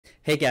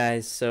Hey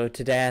guys, so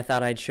today I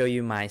thought I'd show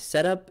you my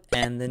setup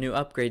and the new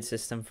upgrade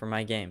system for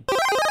my game.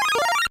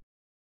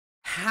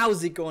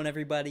 How's it going,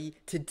 everybody?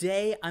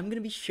 Today I'm going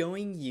to be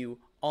showing you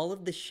all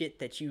of the shit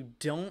that you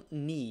don't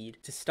need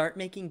to start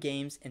making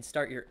games and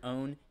start your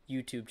own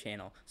YouTube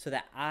channel so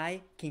that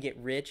I can get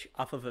rich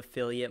off of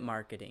affiliate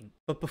marketing.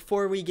 But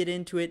before we get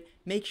into it,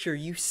 make sure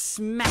you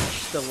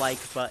smash the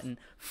like button,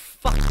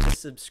 fuck the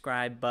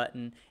subscribe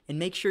button, and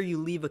make sure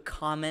you leave a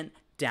comment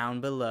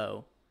down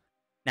below.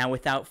 Now,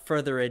 without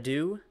further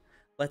ado,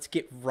 let's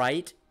get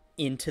right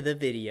into the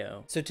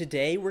video. So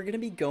today we're going to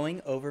be going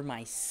over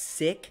my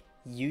sick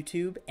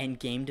YouTube and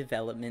game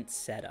development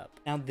setup.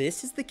 Now,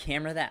 this is the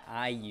camera that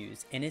I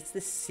use, and it's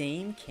the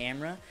same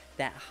camera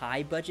that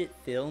high budget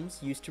films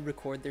use to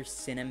record their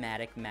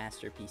cinematic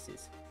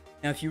masterpieces.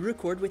 Now, if you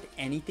record with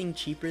anything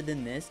cheaper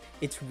than this,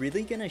 it's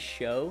really gonna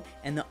show,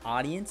 and the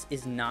audience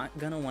is not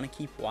gonna wanna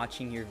keep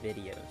watching your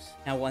videos.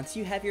 Now, once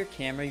you have your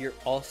camera, you're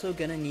also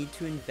gonna need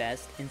to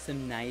invest in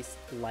some nice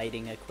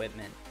lighting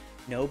equipment.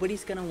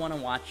 Nobody's gonna wanna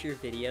watch your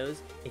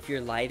videos if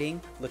your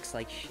lighting looks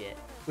like shit.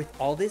 With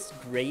all this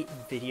great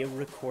video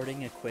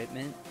recording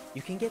equipment,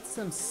 you can get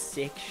some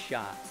sick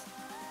shots.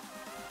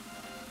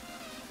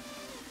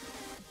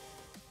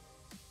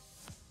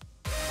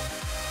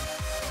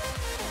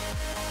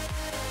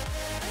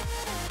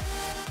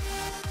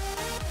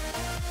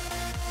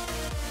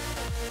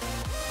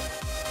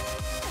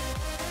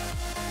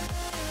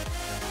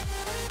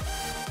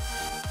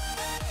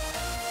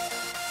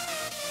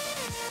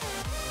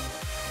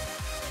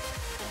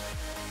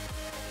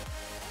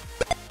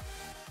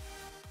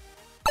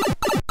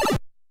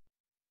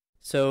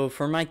 So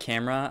for my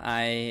camera,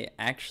 I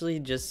actually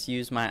just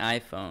use my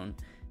iPhone,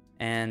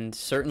 and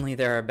certainly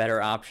there are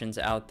better options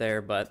out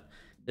there, but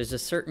there's a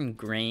certain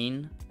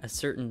grain, a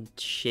certain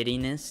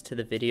shittiness to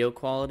the video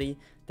quality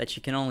that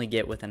you can only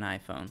get with an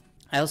iPhone.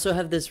 I also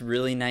have this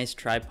really nice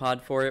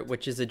tripod for it,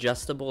 which is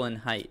adjustable in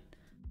height.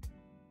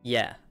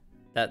 Yeah,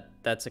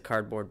 that's a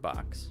cardboard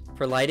box.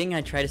 For lighting,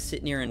 I try to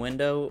sit near a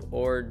window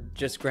or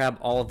just grab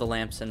all of the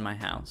lamps in my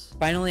house.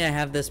 Finally, I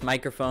have this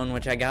microphone,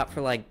 which I got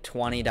for like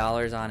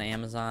 $20 on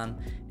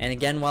Amazon. And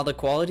again, while the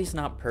quality's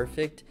not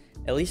perfect,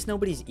 at least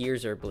nobody's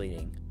ears are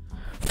bleeding.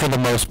 For the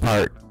most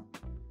part.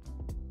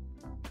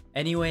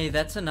 Anyway,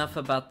 that's enough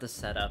about the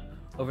setup.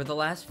 Over the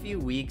last few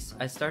weeks,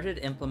 I started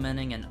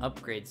implementing an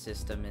upgrade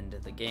system into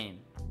the game.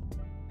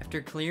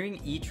 After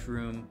clearing each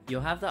room,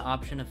 you'll have the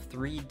option of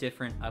 3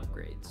 different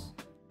upgrades.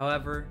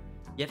 However,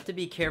 you have to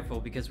be careful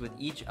because with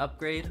each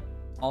upgrade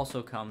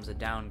also comes a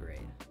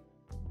downgrade.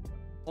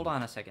 Hold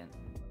on a second.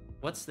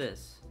 What's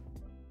this?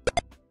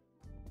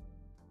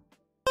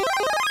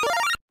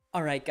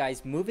 Alright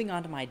guys, moving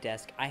on to my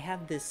desk, I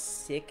have this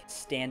sick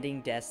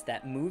standing desk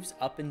that moves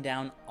up and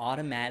down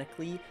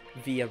automatically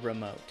via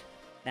remote.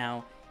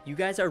 Now, you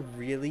guys are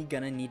really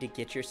gonna need to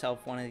get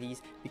yourself one of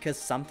these because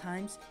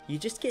sometimes you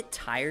just get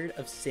tired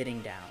of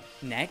sitting down.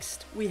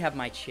 Next, we have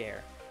my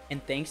chair.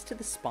 And thanks to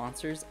the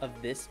sponsors of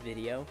this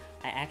video,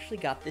 I actually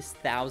got this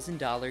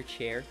 $1,000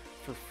 chair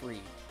for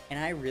free, and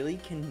I really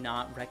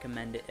cannot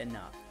recommend it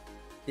enough.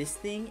 This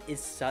thing is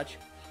such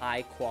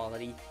high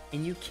quality,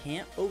 and you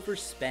can't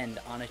overspend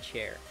on a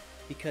chair,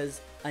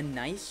 because a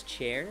nice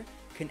chair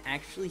can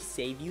actually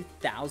save you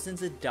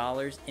thousands of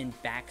dollars in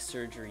back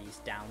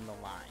surgeries down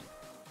the line.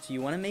 So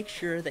you want to make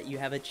sure that you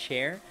have a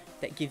chair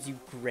that gives you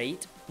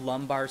great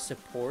lumbar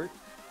support,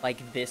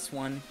 like this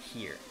one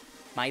here.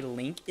 My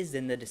link is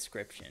in the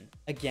description.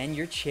 Again,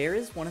 your chair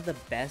is one of the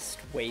best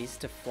ways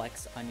to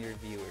flex on your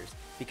viewers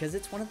because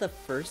it's one of the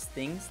first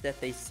things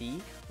that they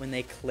see when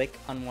they click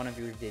on one of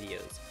your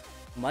videos,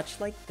 much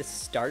like the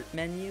start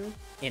menu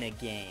in a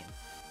game.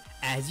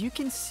 As you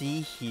can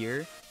see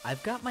here,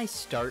 I've got my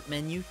start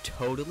menu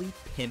totally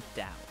pimped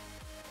out.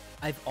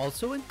 I've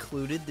also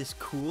included this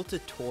cool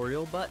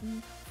tutorial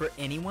button for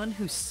anyone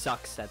who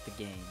sucks at the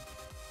game.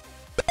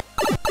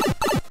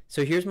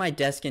 So here's my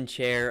desk and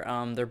chair.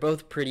 They're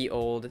both pretty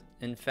old.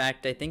 In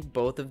fact, I think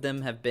both of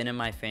them have been in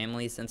my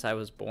family since I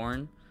was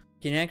born.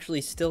 You can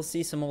actually still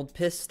see some old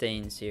piss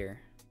stains here.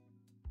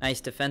 Nice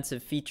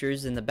defensive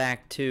features in the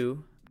back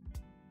too.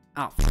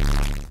 Oh.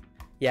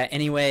 Yeah,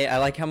 anyway, I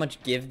like how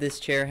much give this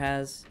chair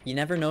has. You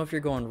never know if you're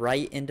going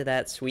right into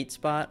that sweet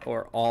spot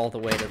or all the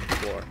way to the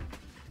floor.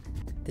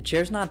 The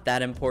chair's not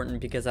that important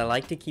because I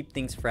like to keep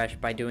things fresh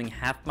by doing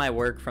half my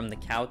work from the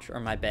couch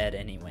or my bed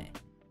anyway.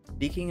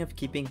 Speaking of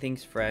keeping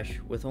things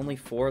fresh, with only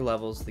 4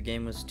 levels, the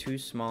game was too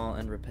small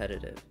and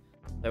repetitive.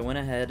 So I went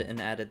ahead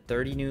and added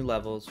 30 new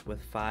levels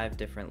with 5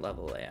 different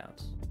level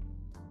layouts.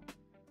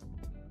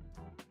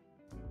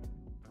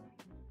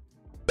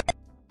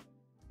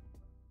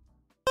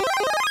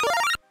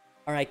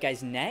 Alright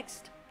guys,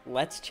 next,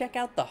 let's check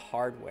out the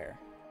hardware.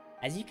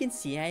 As you can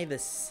see, I have a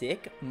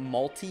sick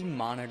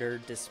multi-monitor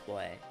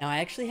display. Now I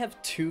actually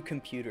have 2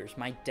 computers,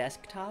 my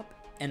desktop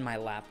and my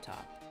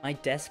laptop. My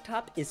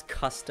desktop is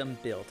custom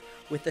built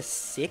with a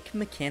sick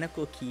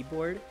mechanical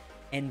keyboard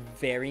and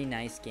very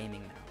nice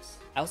gaming mouse.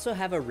 I also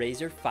have a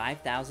Razer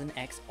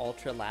 5000X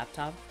Ultra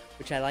laptop,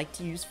 which I like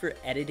to use for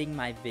editing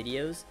my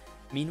videos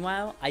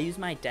Meanwhile, I use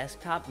my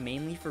desktop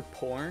mainly for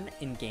porn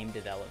and game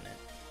development.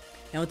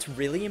 Now it's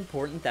really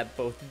important that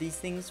both of these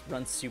things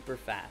run super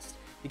fast,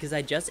 because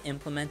I just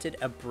implemented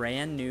a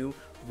brand new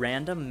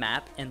random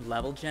map and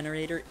level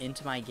generator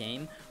into my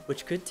game,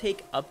 which could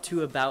take up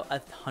to about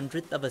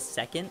 1/100th of a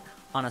second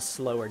on a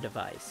slower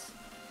device.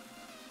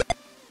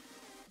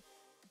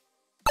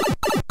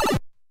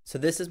 So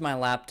this is my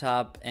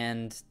laptop,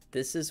 and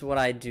this is what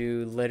I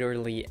do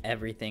literally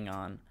everything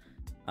on.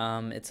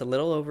 It's a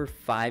little over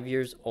 5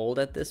 years old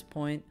at this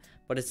point,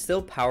 but it's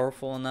still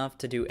powerful enough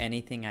to do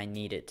anything I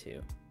need it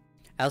to.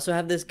 I also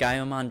have this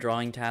Gaomon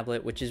drawing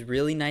tablet, which is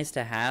really nice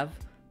to have,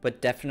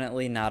 but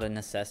definitely not a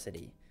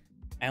necessity.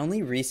 I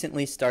only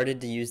recently started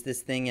to use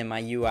this thing in my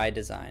UI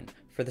design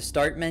for the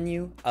start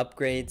menu,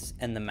 upgrades,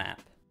 and the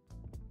map.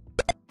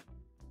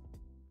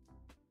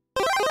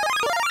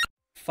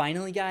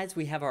 Finally guys,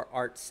 we have our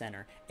art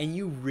center, and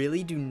you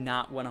really do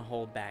not want to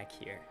hold back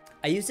here.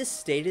 I use a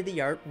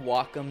state-of-the-art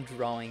Wacom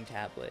drawing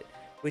tablet,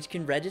 which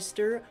can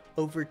register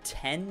over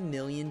 10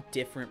 million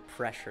different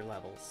pressure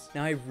levels.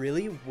 Now I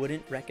really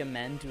wouldn't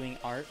recommend doing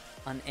art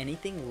on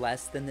anything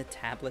less than the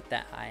tablet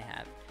that I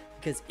have,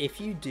 because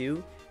if you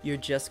do, you're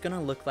just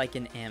gonna look like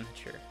an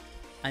amateur.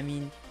 I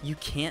mean, you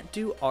can't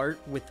do art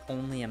with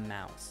only a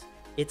mouse.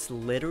 It's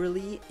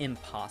literally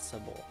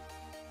impossible.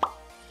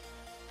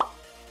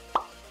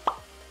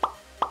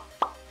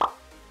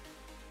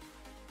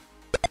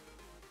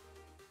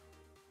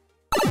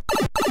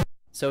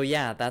 So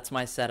yeah, that's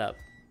my setup.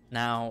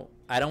 Now,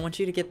 I don't want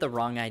you to get the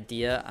wrong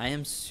idea. I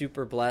am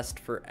super blessed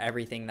for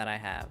everything that I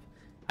have.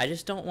 I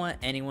just don't want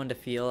anyone to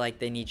feel like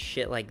they need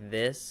shit like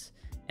this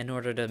in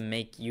order to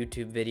make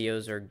YouTube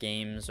videos or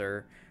games,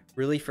 or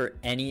really for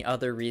any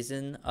other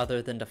reason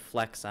other than to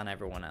flex on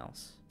everyone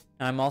else.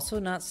 Now, I'm also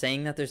not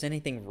saying that there's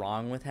anything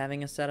wrong with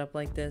having a setup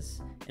like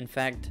this. In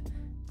fact,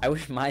 I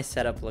wish my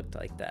setup looked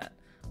like that.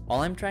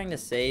 All I'm trying to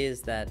say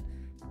is that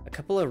a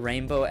couple of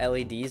rainbow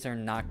LEDs are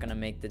not going to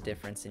make the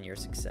difference in your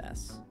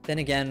success. Then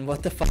again,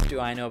 what the fuck do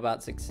I know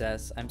about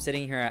success? I'm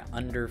sitting here at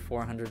under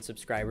 400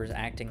 subscribers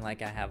acting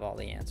like I have all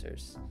the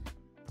answers.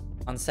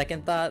 On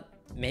second thought,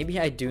 maybe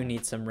I do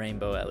need some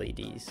rainbow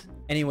LEDs.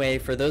 Anyway,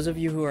 for those of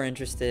you who are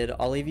interested,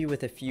 I'll leave you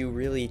with a few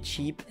really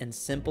cheap and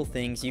simple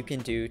things you can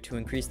do to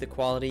increase the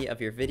quality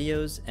of your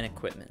videos and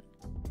equipment.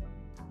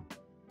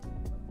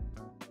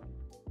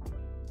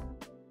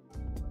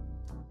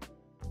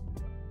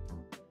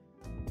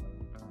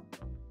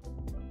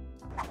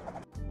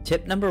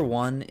 Tip number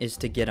 1 is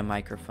to get a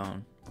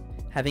microphone.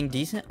 Having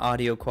decent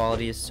audio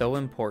quality is so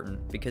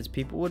important because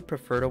people would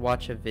prefer to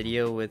watch a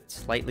video with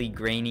slightly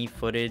grainy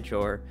footage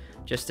or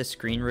just a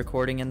screen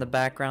recording in the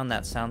background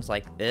that sounds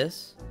like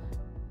this,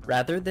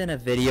 rather than a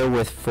video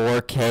with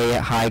 4K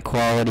high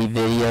quality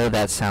video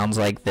that sounds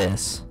like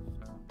this.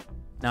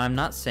 Now, I'm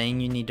not saying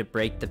you need to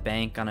break the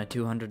bank on a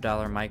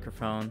 $200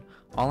 microphone.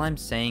 All I'm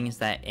saying is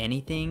that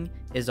anything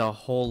is a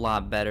whole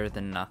lot better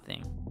than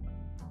nothing.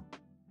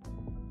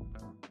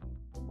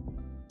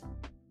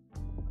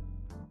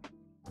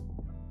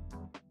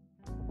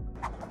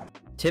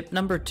 Tip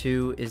number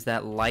 2 is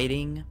that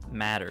lighting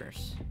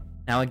matters.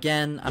 Now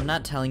again, I'm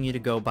not telling you to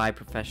go buy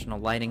professional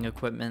lighting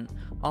equipment.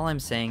 All I'm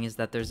saying is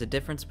that there's a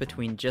difference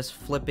between just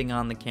flipping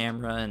on the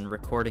camera and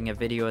recording a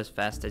video as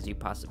fast as you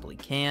possibly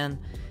can,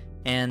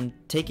 and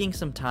taking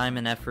some time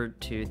and effort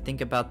to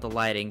think about the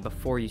lighting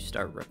before you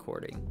start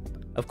recording.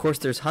 Of course,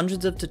 there's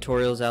hundreds of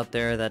tutorials out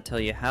there that tell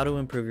you how to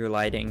improve your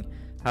lighting.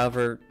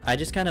 However, I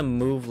just kind of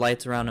move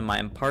lights around in my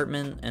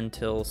apartment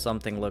until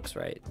something looks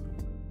right.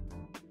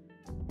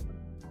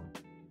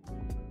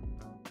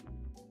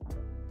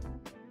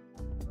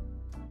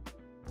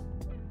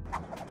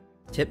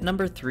 Tip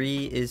number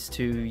 3 is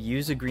to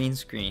use a green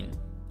screen.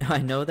 I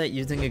know that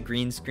using a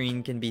green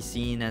screen can be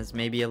seen as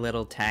maybe a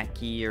little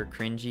tacky or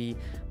cringy,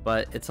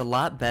 but it's a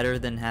lot better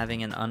than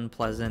having an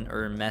unpleasant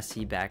or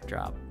messy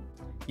backdrop.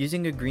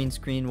 Using a green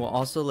screen will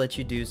also let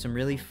you do some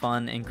really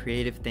fun and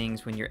creative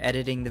things when you're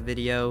editing the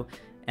video,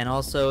 and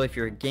also if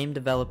you're a game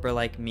developer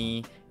like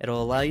me,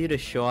 it'll allow you to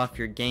show off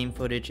your game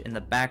footage in the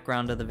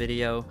background of the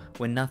video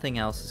when nothing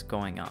else is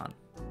going on.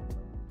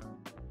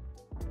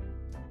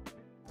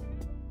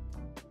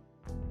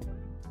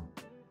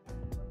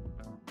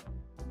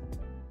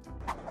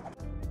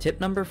 Tip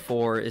number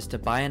 4 is to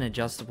buy an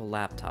adjustable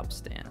laptop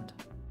stand.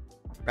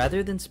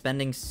 Rather than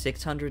spending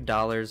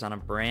 $600 on a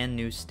brand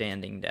new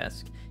standing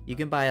desk, you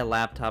can buy a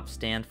laptop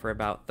stand for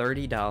about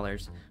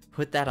 $30,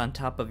 put that on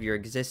top of your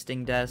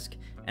existing desk,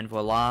 and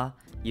voila,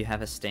 you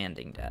have a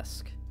standing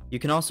desk. You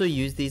can also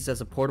use these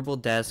as a portable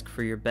desk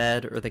for your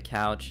bed or the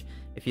couch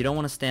if you don't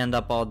want to stand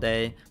up all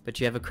day, but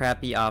you have a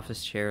crappy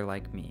office chair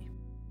like me.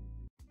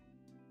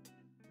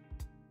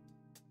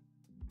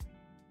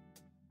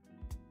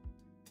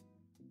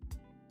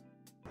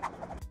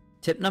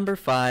 Tip number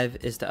 5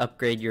 is to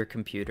upgrade your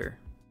computer.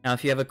 Now,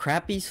 if you have a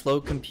crappy,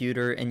 slow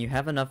computer and you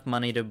have enough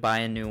money to buy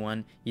a new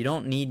one, you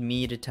don't need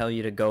me to tell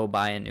you to go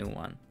buy a new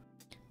one.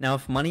 Now,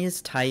 if money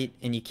is tight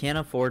and you can't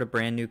afford a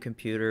brand new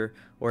computer,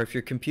 or if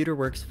your computer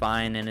works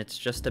fine and it's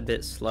just a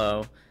bit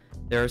slow,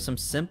 There are some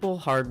simple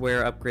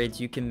hardware upgrades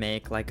you can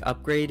make, like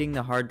upgrading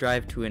the hard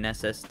drive to an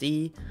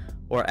SSD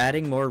or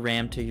adding more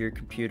RAM to your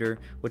computer,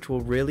 which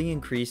will really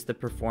increase the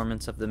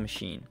performance of the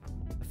machine.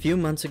 A few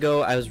months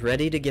ago, I was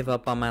ready to give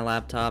up on my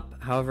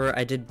laptop. However,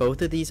 I did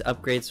both of these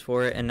upgrades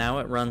for it and now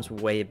it runs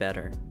way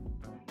better.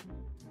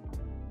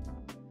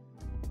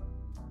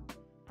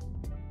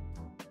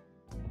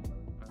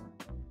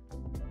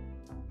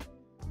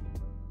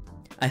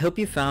 I hope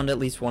you found at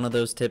least one of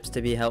those tips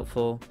to be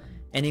helpful.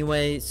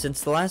 Anyway,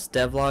 since the last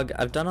devlog,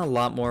 I've done a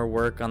lot more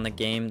work on the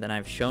game than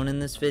I've shown in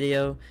this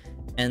video,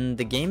 and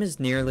the game is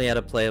nearly at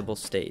a playable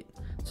state.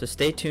 So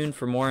stay tuned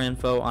for more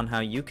info on how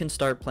you can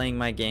start playing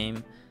my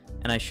game,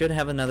 and I should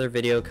have another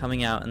video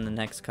coming out in the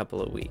next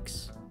couple of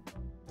weeks.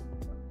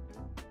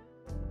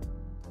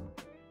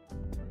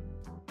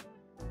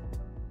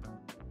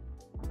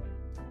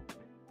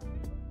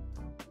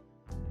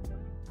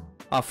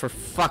 Oh, for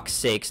fuck's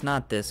sakes,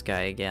 not this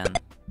guy again.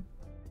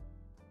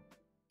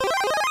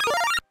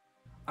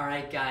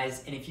 Alright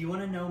guys, and if you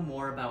want to know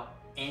more about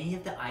any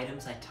of the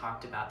items I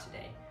talked about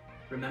today,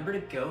 remember to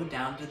go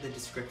down to the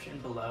description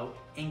below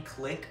and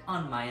click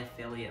on my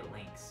affiliate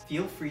links.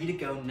 Feel free to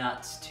go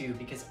nuts too,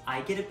 because I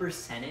get a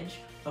percentage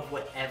of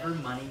whatever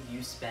money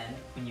you spend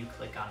when you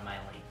click on my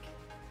link.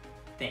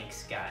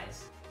 Thanks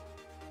guys.